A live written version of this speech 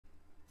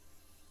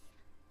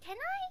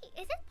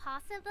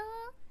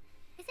possible?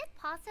 Is it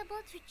possible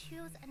to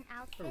choose an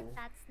outfit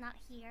that's not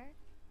here?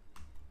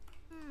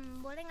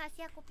 Boleh nggak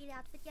sih aku pilih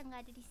outfit yang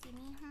nggak ada di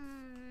sini?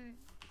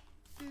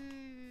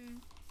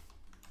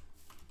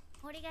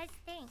 What do you guys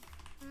think?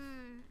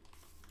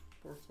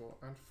 Portal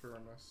and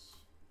furnace.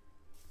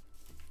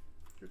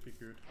 Could be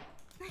good.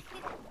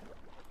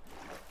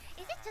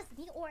 Is it just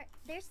me or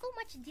there's so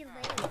much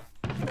delay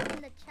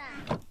in the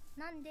chat?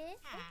 Nande?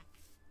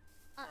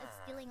 Oh, it's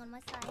dealing on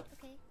my side.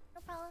 Okay, no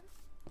problem.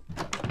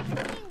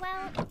 Okay,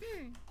 well,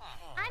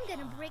 I'm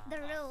gonna break the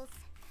rules.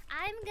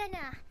 I'm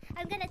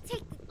gonna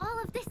take all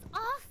of this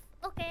off,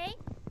 okay?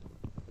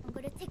 I'm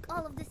gonna take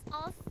all of this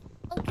off,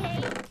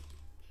 okay?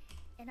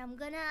 And I'm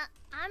gonna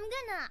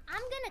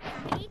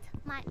create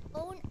my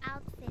own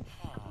outfit.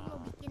 Aku mau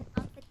bikin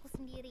outfitku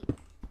sendiri.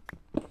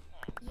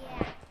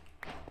 Yeah.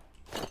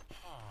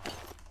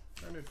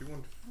 And if you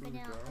want food,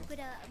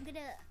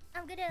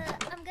 I'm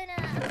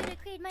gonna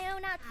create my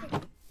own outfit.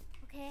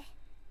 Okay.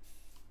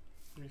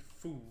 Give me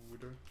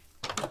food.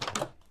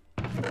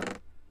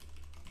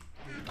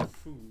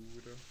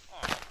 Food.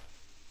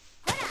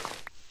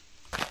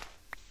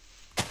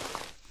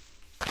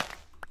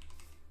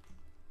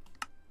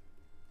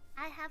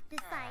 I have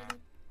decided.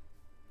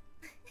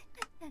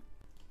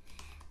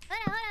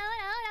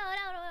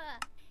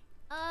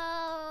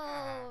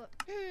 Oh,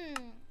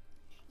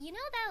 you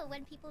know that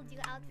when people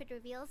do outfit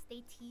reveals,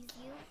 they tease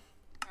you.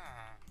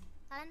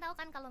 Kalian tahu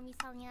kan kalau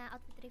misalnya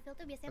outfit reveal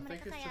tuh biasanya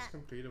mereka kayak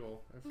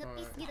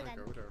nge-tease gitu kan?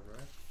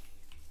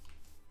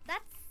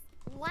 That's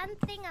one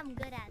thing I'm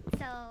good at,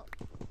 so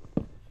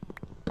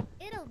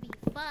it'll be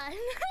fun.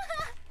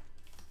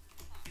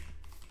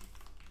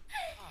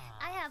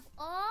 I have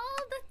all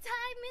the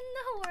time in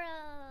the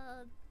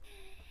world.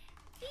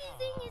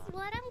 Teasing is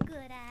what I'm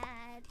good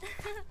at.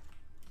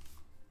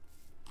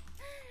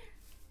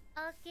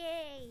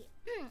 Okay,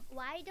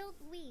 why don't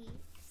we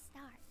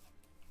start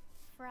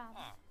from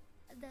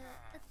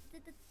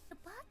the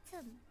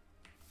bottom?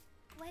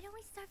 Why don't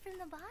we start from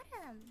the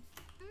bottom?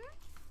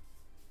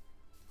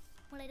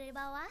 Mulai dari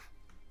bawah.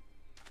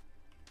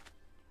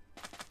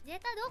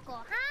 Zeta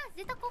doko? Hah?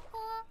 Zeta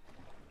koko?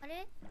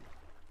 Are?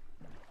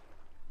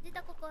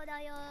 Zeta koko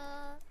da yo.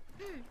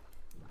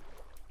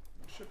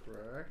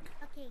 Shipwreck.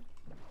 Okay.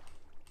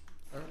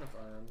 I don't have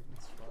iron.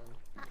 It's fine.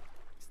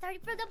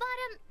 Starting from the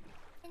bottom,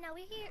 and now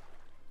we're here.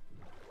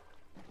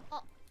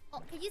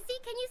 Oh, can you see?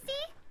 Can you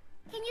see?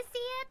 Can you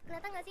see it?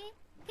 Kelihatan nggak sih?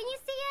 Can you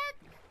see it?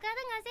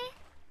 Kelihatan nggak sih?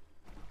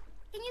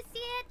 Can you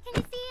see it? Can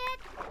you see it?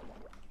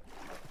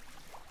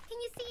 Can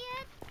you see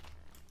it?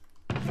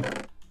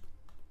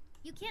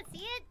 You can't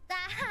see it?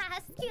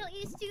 Skill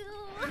issue.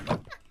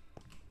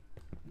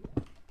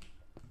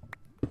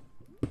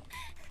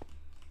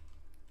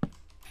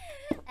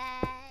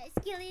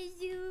 Skill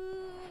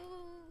issue.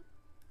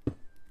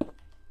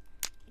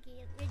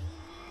 Okay, ready?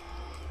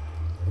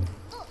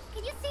 Oh,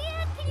 can you see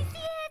it? Can you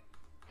see it?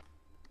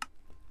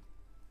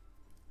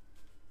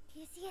 Can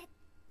you see it?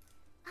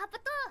 Apa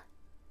tuh?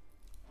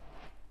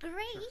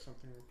 Great. Check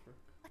something real quick.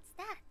 What's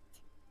that?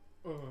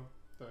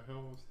 The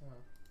hell was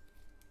that?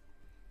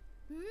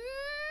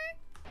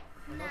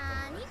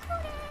 Nani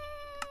kore?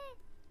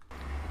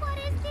 What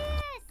is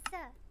this?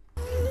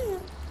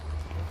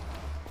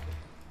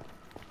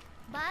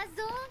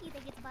 Basil? You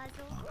think it's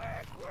basil?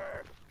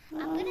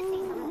 I'm gonna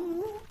say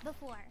something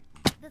before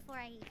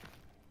I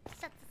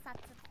shut this up.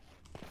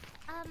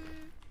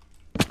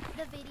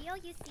 The video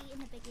you see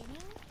in the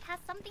beginning has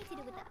something to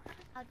do with the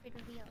outfit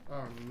reveal.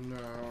 Oh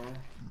no.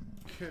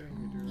 Kidding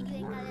me, dude. Video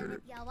yang kalian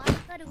lihat di awal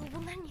itu ada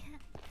hubungannya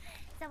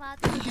sama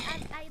outfit.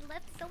 I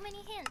left so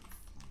many hints.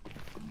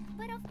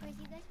 But of course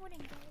you guys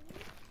wouldn't get it.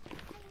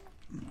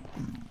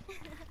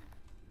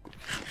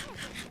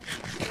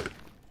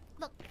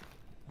 Look,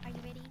 are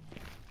you ready?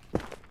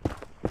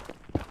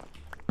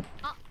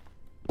 Oh,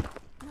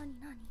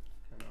 nani.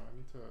 Okay, no, I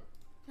need to.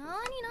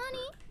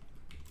 Nani.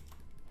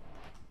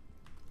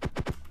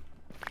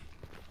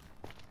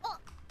 Oh.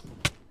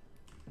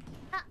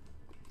 Ah.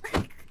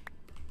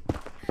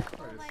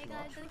 Oh my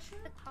God,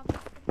 the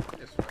comments.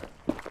 Yes, right.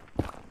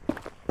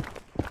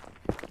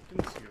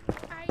 Didn't see it.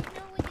 I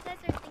know what you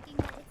guys are thinking,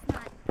 but it's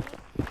not. Okay?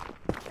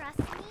 Trust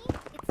me,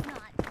 it's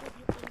not what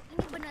you think.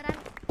 Ini beneran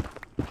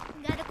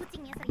nggak ada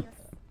kucingnya, serius.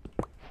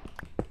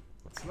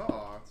 It's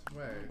not.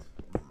 Wait.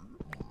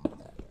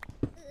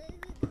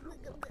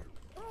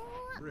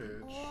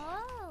 Bridge.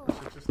 Whoa. Is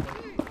it just like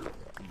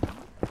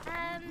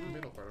the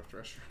middle part of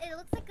treasure? It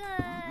looks like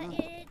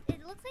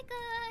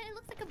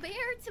a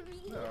bear to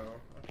me. No.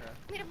 Okay.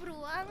 Mirip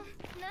beruang.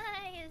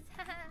 Nice.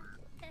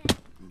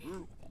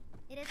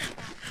 It is a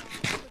cat.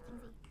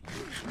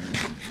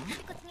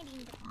 Yeah, kucing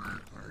sih.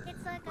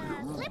 It's like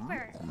a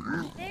slipper.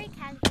 Very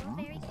casual.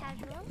 Very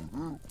casual.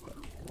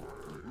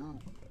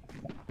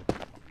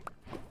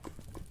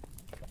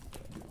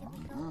 If we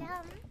go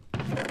down.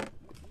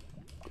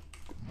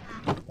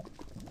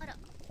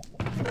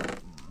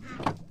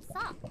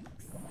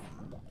 Socks.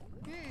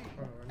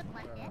 Look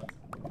like it.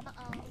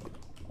 Uh-oh.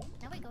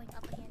 Now we're going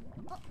up again.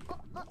 Oh.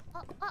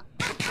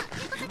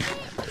 Iko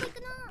tachi!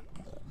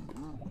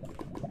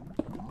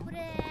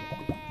 Okay,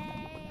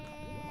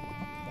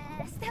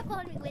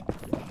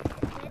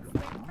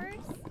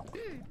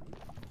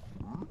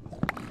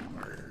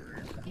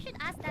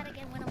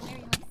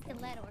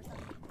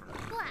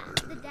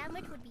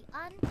 damage would be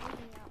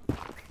unreal.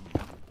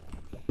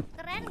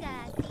 Keren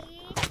gak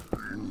sih?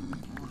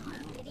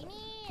 Jadi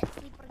ini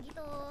sleeper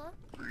gitu.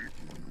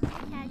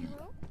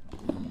 Casual.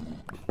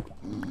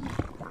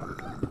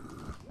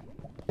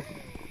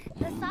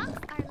 The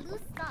socks are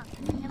loose socks.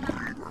 Emang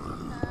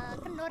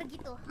kendor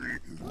gitu.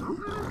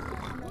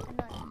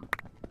 Kendor.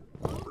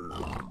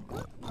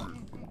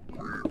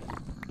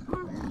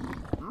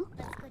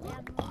 Let's go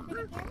down a little bit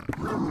again.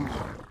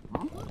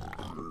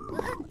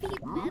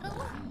 Beat metal.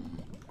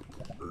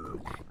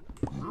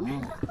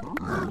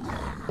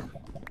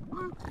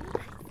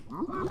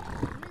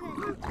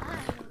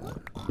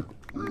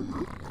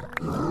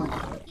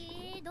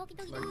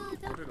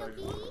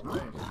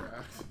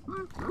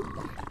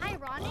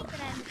 Ironic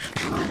that I'm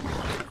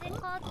is it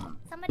called?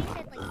 Somebody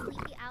said like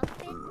sleepy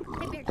outfit.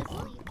 I barely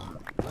sleep.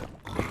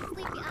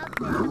 Sleepy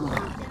outfit.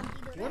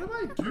 What am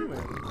I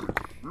doing?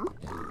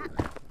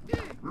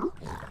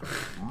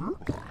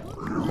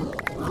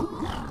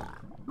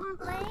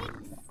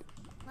 Legs?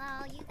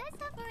 Well, you guys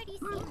have already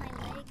seen my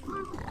legs,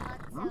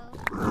 so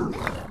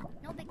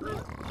no big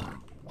deal.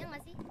 Yeah,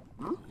 nggak sih?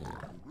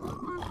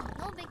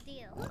 No big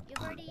deal.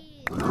 You've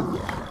already seen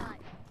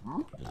it.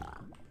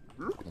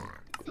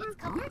 It's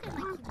covered in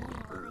my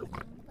kimono, I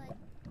think, but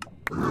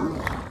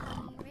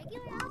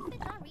regular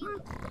outfit, not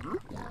really.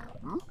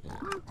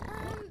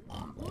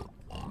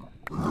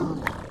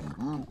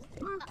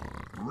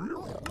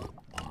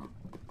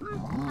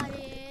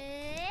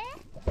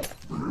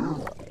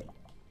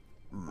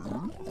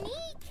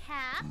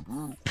 Kneecaps?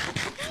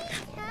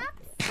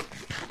 Kneecaps?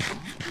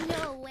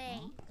 No way.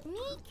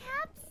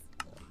 Kneecaps?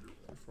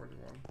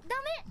 41.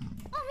 Dame!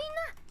 Oh,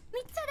 minna!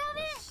 Mitcha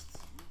dame!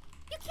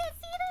 You can't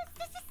see this!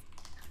 This is...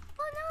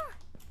 Oh no!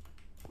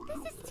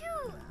 This is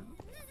too...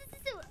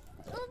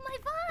 Oh my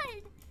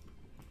god!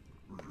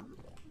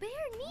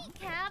 Bare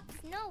kneecaps?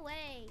 No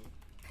way!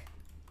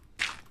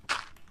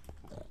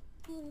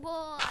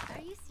 Whoa!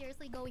 Are you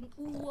seriously going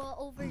whoa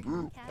over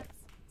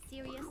kneecaps?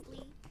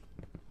 Seriously?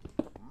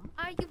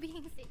 Are you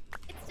being sick?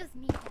 It's just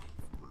kneecaps.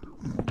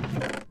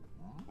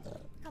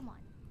 Come on.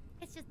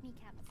 It's just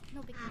kneecaps.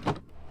 No big deal.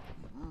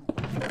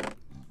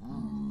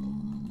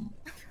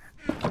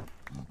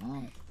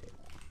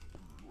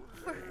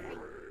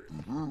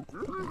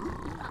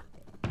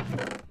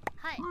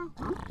 Hi.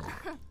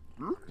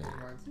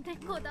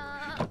 Nekoda.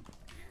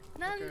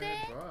 Nande?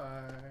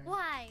 Bye.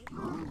 Why?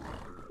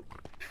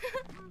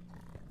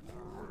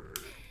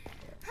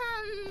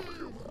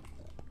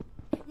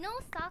 No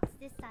socks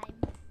this time.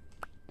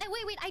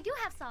 Wait, I do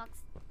have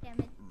socks. Damn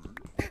it.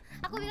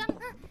 Aku bilang,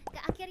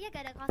 akhirnya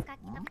gak ada kaos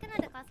kaki. Tapi kan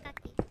ada kaos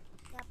kaki.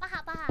 Ya, paha.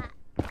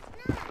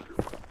 Nice.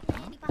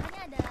 Di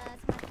pahanya ada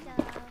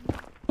semacam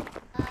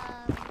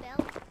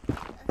belt,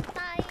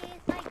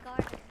 thigh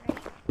garter,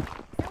 right?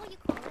 Is that what you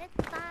call it?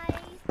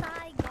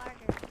 Thigh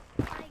garter.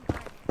 Thigh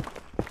garter.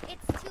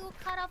 It's to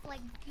cut off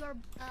like your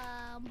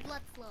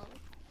blood flow.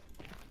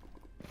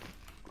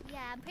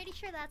 Yeah, I'm pretty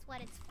sure that's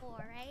what it's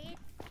for, right?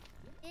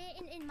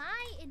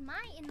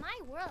 In my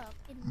world,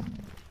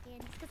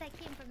 because I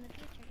came from the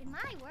future. In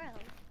my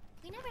world,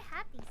 we never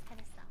had these kind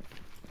of stuff.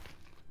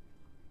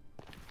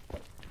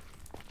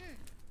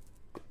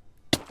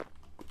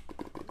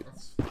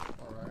 That's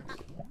alright.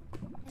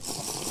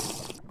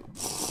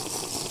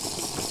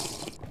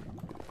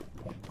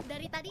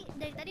 Dari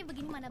tadi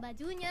begini mana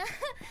bajunya?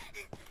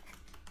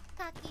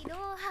 Kaki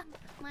doang,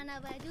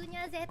 mana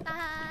bajunya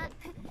Zeta?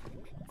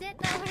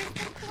 Zeta, where's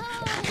the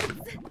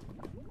clothes?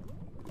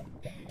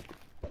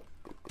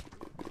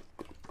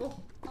 Oh,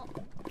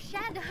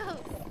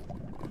 shadows.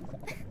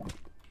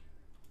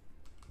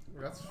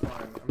 that's fine.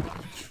 I'm not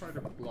trying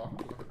to block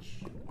much.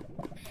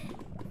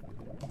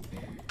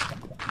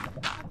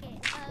 Okay,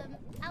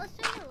 I'll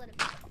show you a little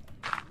bit.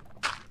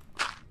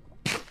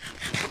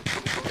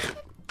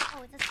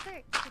 Oh, it's a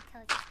skirt. You can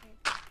tell it's a skirt.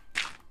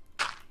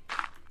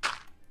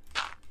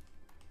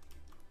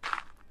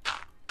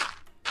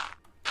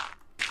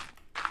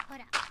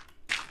 Hold up.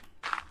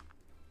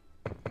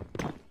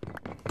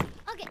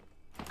 Okay,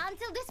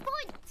 until this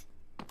point.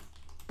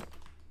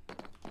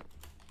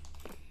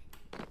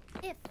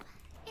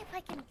 If I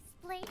can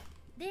explain,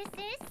 this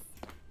is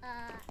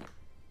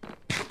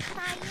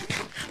kain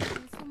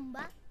tenun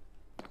Sumba.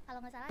 Kalau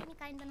nggak salah ini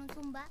kain tenun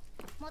Sumba.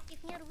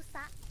 Motifnya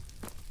rusa.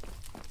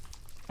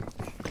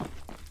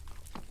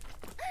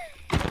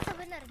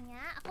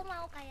 Sebenarnya aku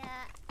mau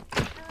kayak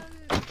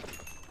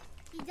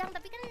kijang,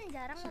 tapi kan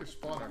jarang motif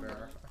kijang.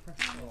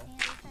 Motifnya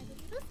rusa,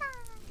 jadi rusa.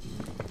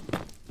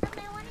 Tapi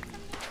I wanted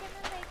something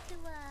similar to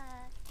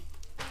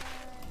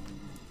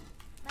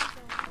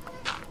baju.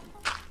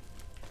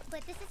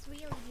 But this is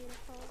really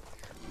beautiful.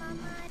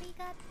 Mama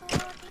arigato,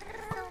 thank you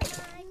so much.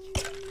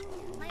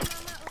 My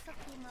mama also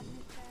came up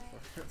with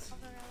the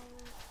overall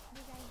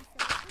design,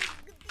 so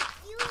thank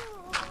you.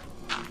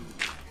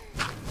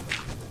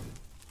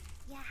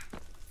 Yeah.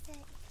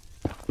 Okay.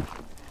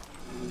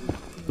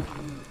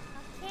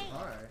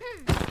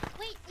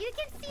 Wait, you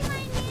can see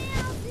my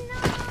nails.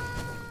 No.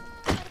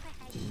 What if I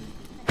hide it?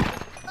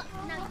 Oh,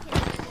 no, you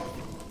can't.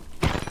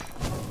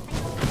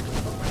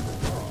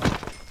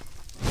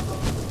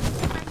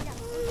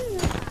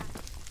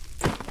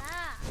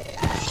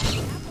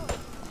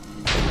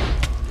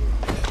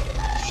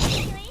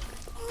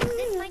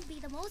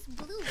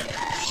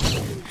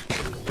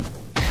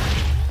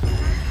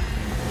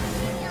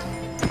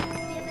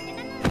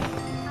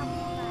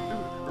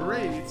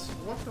 great.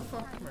 What the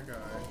fuck, my guy?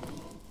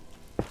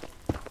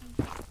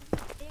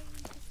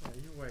 Yeah,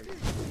 you wait.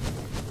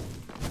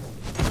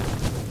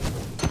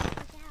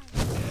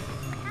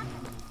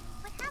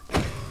 What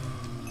happened?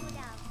 You were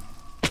down.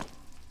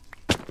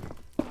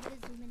 I'm gonna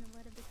zoom in a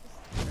little bit.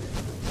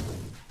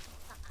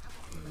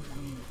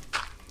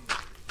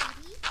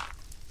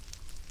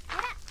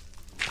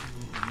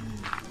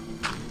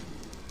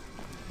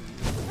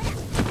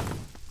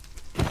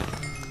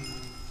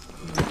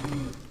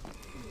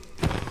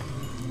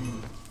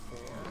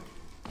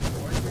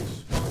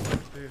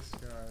 This,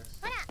 guys.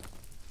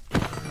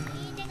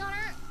 Ini kau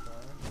nak?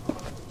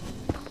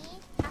 Ini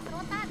tak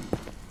serotan.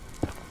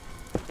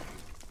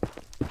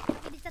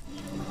 Tapi bisa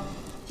sendiri.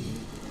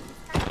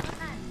 Tak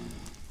serotan.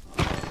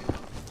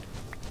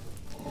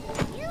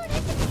 You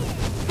did it.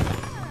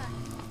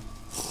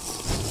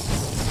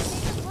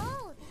 There's a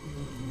boat.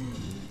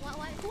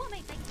 What? Who am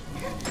I thinking?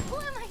 Who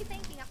am I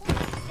thinking? Aku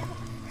siapa?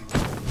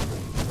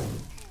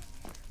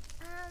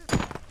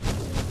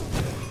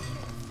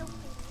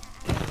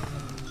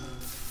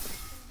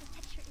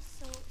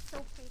 So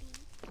pretty.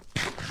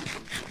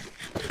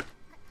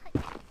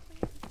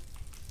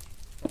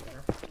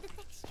 The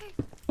texture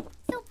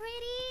so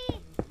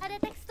pretty. Ada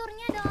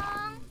teksturnya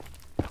dong.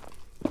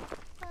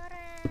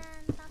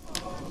 Keren.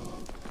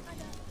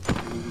 Ada.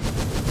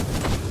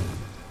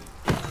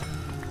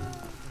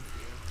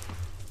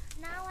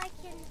 Now I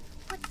can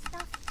put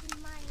stuff in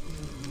my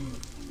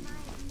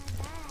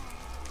bag.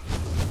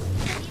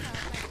 You know,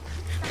 like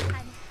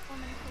sometimes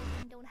women's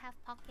clothing don't have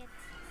pockets,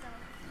 so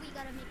we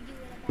gotta make do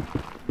with a bag.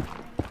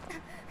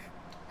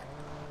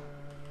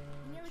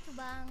 Ini lucu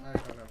banget.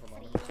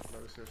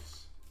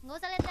 Serius. Nggak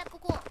usah lihat-lihat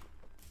kuku.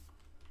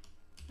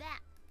 Bleh,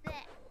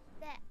 bleh,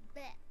 bleh,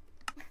 bleh.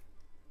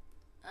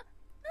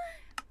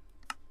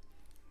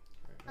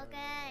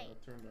 Okay.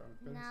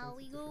 Now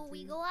we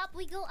go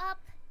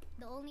up.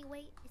 The only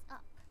way is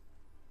up.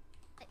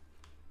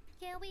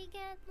 Can we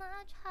get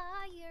much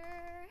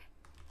higher?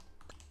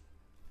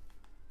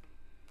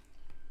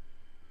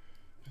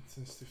 Pin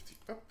sensitivity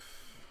up.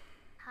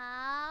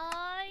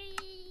 Hi.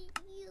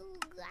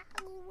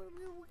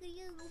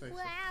 Takes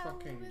a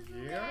fucking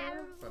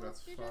year, but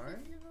that's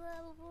fine.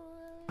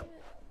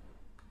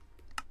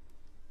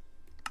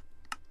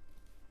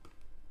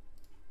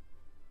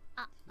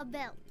 A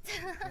belt.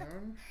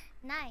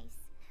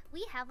 Nice.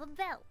 We have a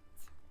belt.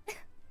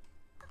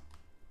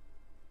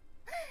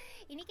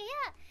 Ini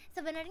kayak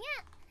sebenarnya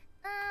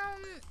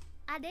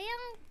ada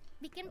yang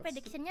bikin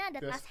predictionnya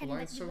ada tas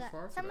handbag juga.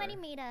 Somebody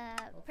made a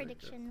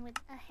prediction with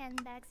a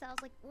handbag, so I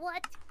was like,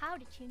 what? How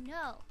did you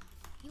know?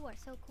 You are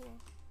so cool.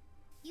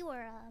 You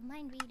are a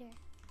mind reader.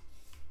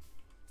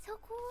 So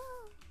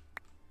cool.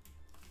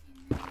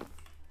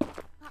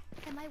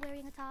 Am I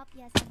wearing a top?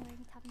 Yes, I'm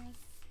wearing a top. Nice.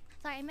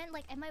 Sorry, I meant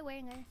like, am I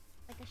wearing a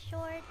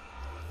short,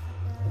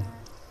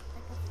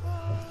 like a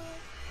full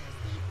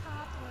sleeve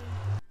top, or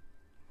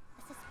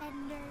a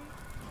suspender?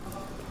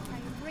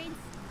 My brain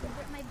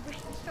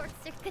short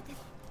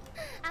circuited.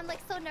 I'm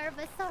like so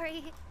nervous.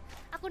 Sorry,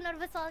 aku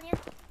nervous soalnya.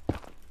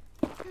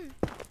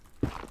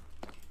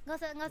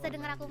 Nggak usah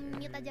denger aku,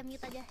 mute aja.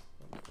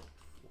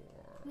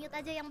 Mute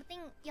aja,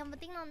 yang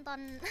penting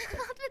nonton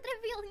outfit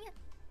reveal-nya.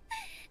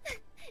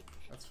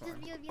 Just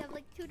because you have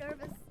like too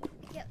nervous.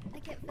 I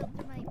can't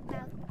filter my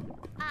mouth.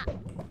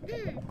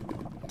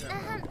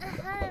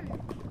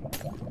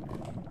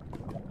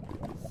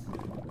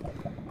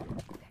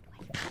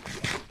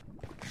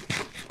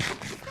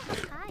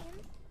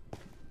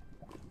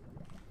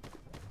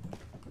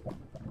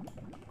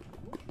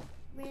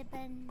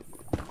 Ribbons.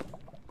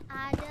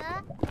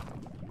 Ada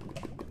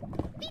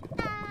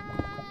pita.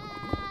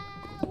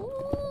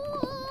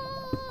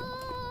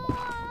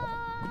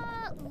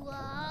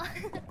 Wow.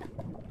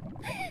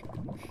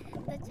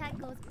 The chat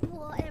goes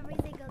whoa every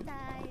single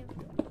time.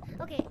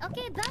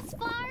 Okay, thus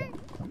far,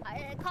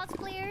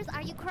 cosplayers,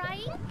 are you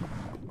crying?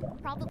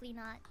 Probably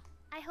not.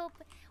 I hope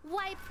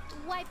wipe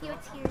your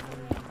tears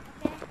away,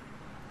 okay?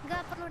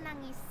 Gak perlu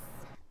nangis,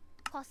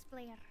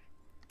 cosplayer.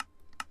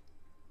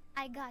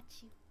 I got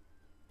you.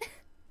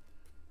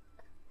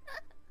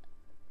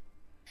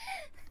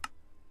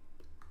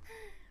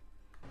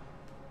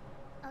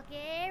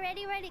 Okay,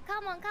 ready.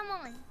 Come on.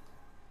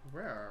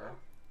 Where?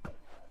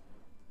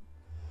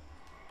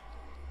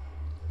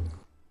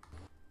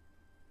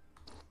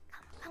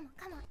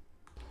 Come on.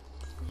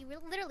 We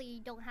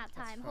literally don't have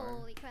time.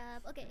 Holy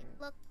crap. Okay,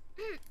 look.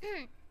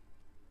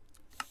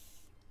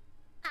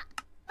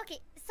 Okay,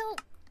 so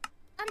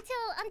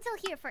until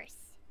here first.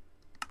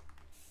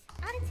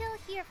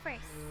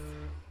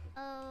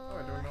 Oh,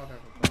 I do not have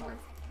a pocket.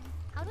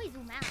 How do I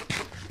zoom out?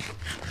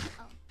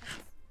 Oh,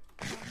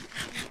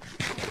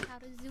 that's how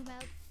to zoom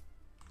out.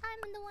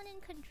 I'm the one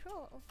in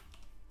control.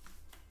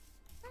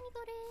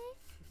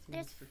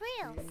 There's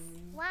frills.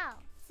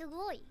 Wow,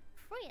 sugoi,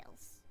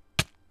 frills.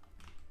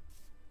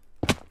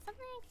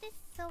 Something like this.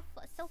 So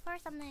far,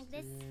 something like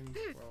this.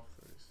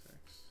 12:36.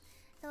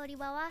 So di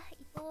bawah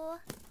itu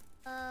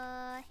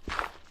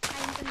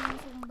kain tenun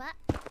sumba.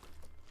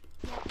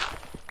 Ya.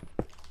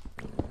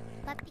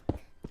 Batik.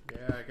 Yeah.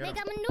 Yeah, get Mega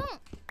him. mendung.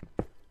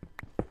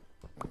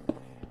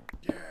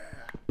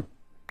 Yeah.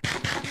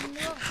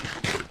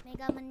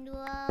 Mega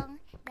mendung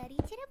dari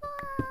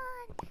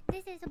Cirebon.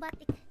 This is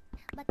batik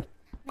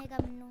mega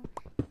mendung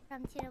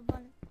from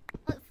Cirebon.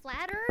 Oh,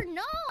 flatter?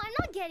 No, I'm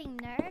not getting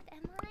nerfed,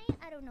 am I?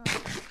 I don't know.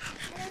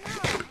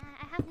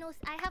 I have no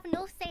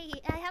say.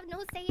 I have no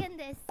say in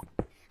this.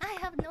 I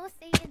have no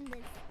say in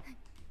this.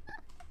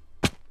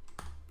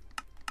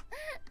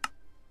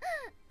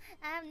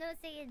 I have no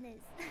say in this.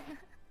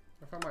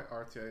 I found my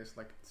RTA is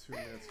like 2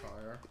 minutes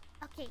higher.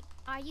 Okay,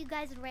 are you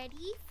guys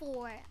ready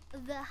for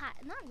the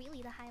not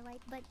really the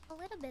highlight, but a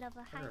little bit of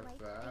a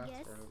highlight, I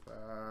guess. Or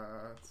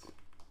that.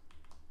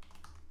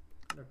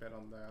 I'm gonna bet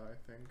on that, I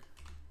think.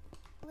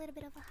 A little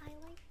bit of a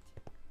highlight.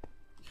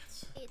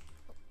 Yes. It.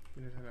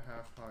 Minute and a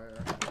half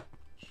higher.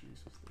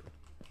 Jesus, dude.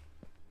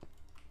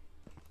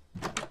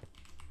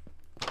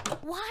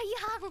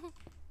 Wayang!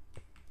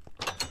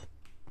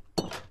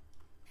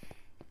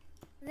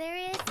 There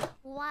is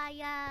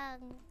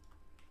wayang.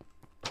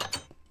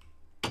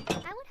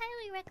 I would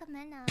highly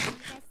recommend you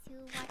guys to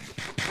watch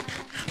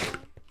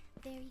wayang.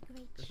 Very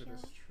great show. It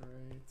is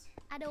straight.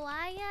 Ada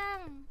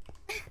wayang.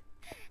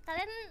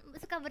 Kalian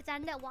suka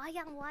bercanda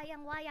wayang.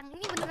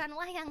 Ini beneran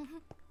wayang.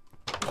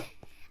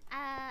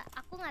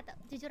 Aku nggak tahu,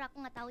 jujur aku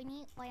nggak tahu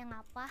ini wayang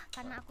apa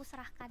karena aku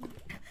serahkan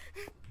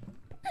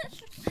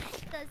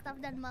ke staff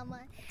dan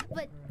mama.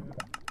 But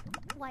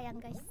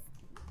wayang guys.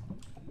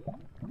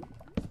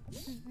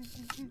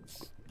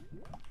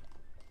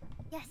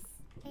 Yes.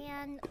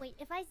 And wait,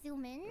 if I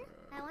zoom in,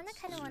 I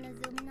kind of wanna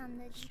zoom in on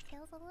the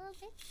details a little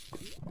bit.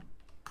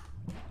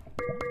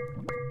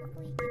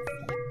 Hopefully you can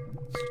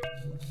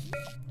see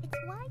it. It's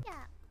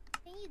wayang.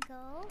 There you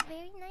go.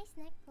 Very nice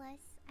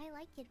necklace. I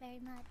like it very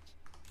much.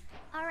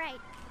 All right.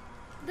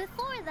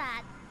 Before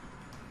that,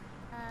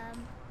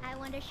 I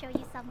want to show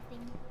you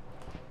something.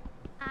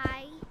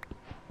 I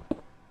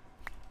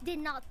did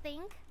not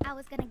think I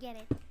was gonna get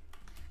it.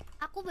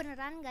 Aku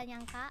beneran gak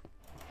nyangka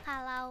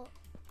kalau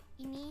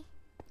ini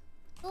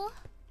tuh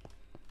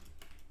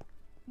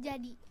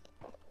jadi.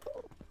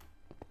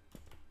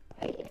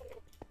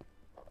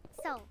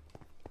 So,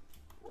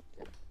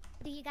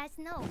 do you guys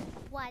know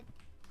what?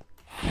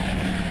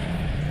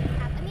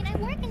 I mean, I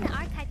work in the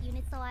archive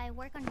unit, so I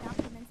work on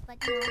documents, but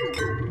you know,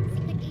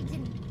 secret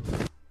agent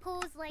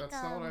pulls like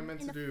That's not what I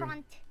meant in to the do.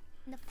 front,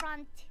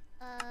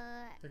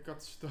 It got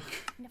stuck.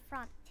 in the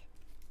front.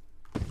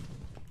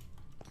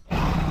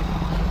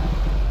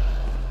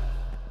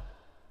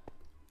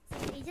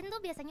 Secret agent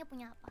tuh biasanya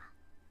punya apa?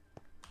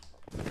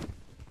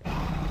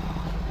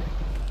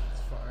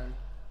 It's fine.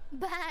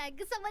 Bag.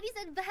 Somebody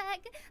said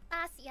bag.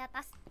 Tas, ya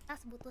tas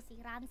butuh sih.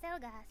 Ransel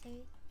gak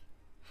sih?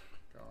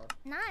 God.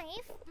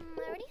 Knife?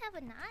 I already have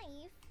a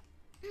knife.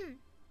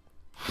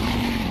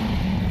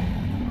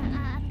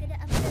 I'm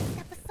gonna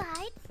step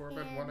aside. 4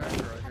 bed, 1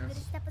 acre, I I'm gonna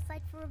guess. step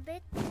aside for a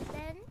bit,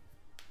 then,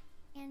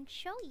 and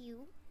show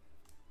you.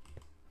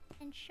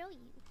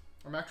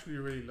 I'm actually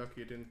really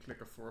lucky it didn't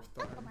click a 4th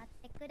time. 待っ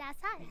てくだ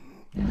さい.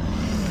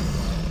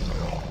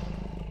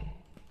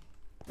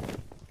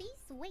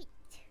 Please wait.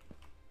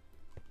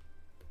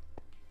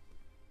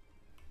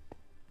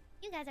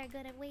 You guys are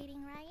good at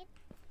waiting, right?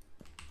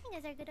 You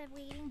guys are good at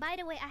waiting. By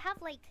the way, I have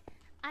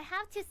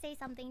to say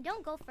something.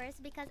 Don't go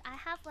first because I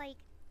have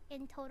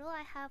in total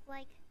I have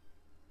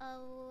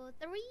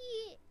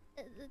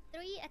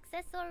three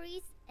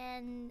accessories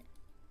and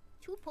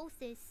 2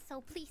 poses.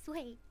 So please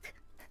wait.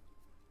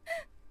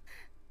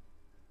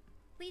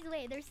 Please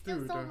wait. There's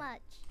still so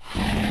much.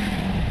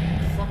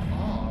 Fuck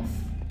off.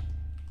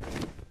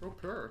 Go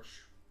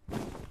perch.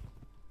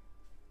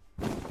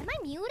 Am I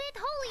muted?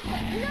 Holy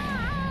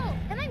no!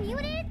 Am I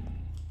muted?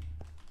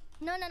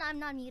 No, I'm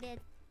not muted.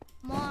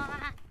 More. Hold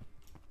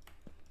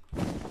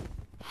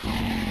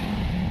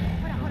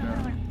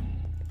on.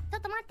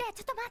 Chotomate.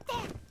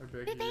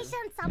 Be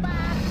patient.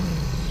 Sabar.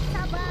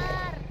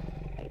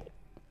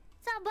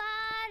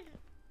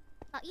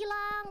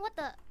 Hilang. What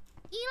the?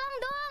 Hilang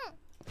dong.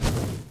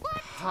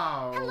 What?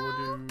 How, Hello?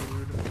 dude?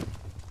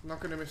 I'm not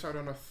gonna miss out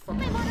on a fucking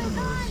My water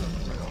gun. person.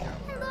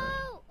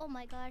 Hello. Oh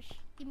my gosh.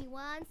 Give me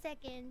 1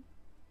 second.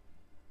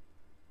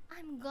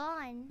 I'm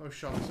gone. No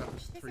shot this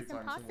happens This 3 is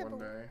times impossible.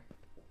 in 1 day.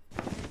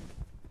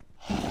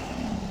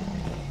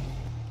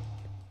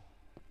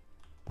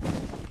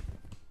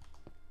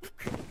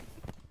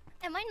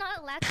 Am I not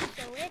allowed to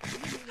show it?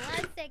 Give me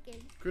 1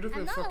 second. Could have I'm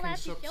been not fucking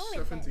allowed to sub show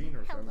it 17 then.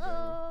 or something.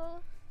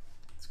 Hello.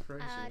 It's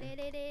crazy.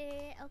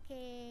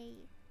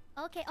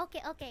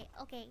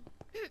 Okay.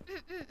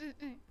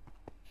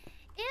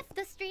 If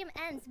the stream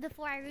ends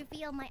before I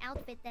reveal my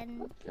outfit,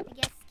 then I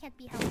guess can't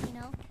be helped, you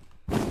know?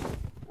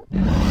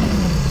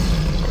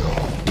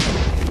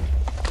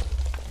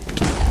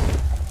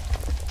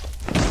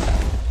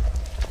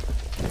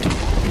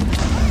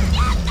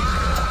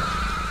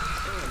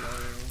 So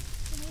annoying.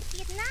 Can you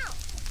see it now?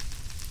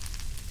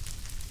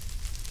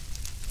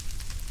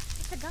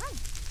 It's a gun.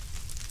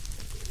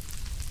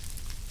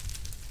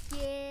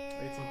 Yeah.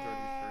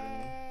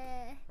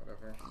 1833.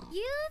 Whatever.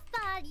 You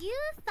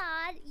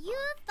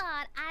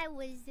thought I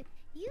was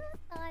You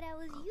thought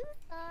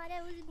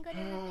I wasn't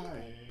gonna make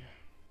it.